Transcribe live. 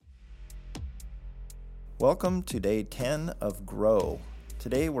Welcome to day 10 of Grow.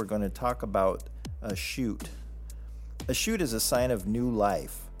 Today we're going to talk about a shoot. A shoot is a sign of new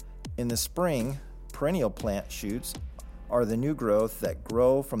life. In the spring, perennial plant shoots are the new growth that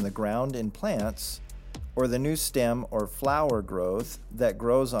grow from the ground in plants, or the new stem or flower growth that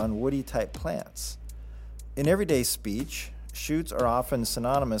grows on woody type plants. In everyday speech, shoots are often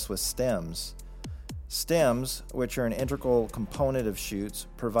synonymous with stems. Stems, which are an integral component of shoots,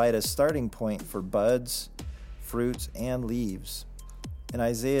 provide a starting point for buds, fruits, and leaves. In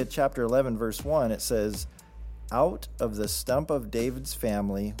Isaiah chapter 11, verse 1, it says, "Out of the stump of David's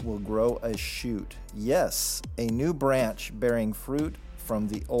family will grow a shoot, yes, a new branch bearing fruit from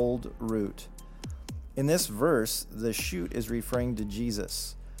the old root." In this verse, the shoot is referring to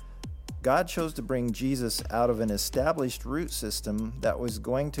Jesus. God chose to bring Jesus out of an established root system that was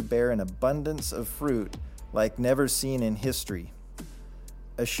going to bear an abundance of fruit like never seen in history.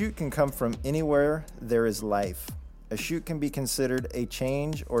 A shoot can come from anywhere there is life. A shoot can be considered a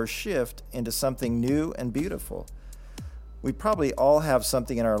change or shift into something new and beautiful. We probably all have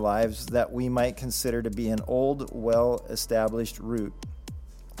something in our lives that we might consider to be an old, well-established root.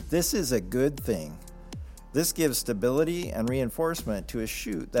 This is a good thing. This gives stability and reinforcement to a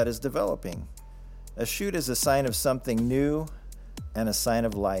shoot that is developing. A shoot is a sign of something new and a sign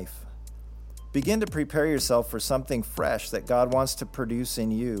of life. Begin to prepare yourself for something fresh that God wants to produce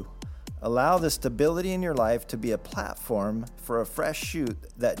in you. Allow the stability in your life to be a platform for a fresh shoot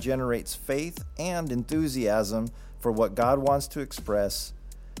that generates faith and enthusiasm for what God wants to express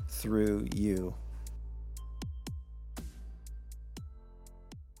through you.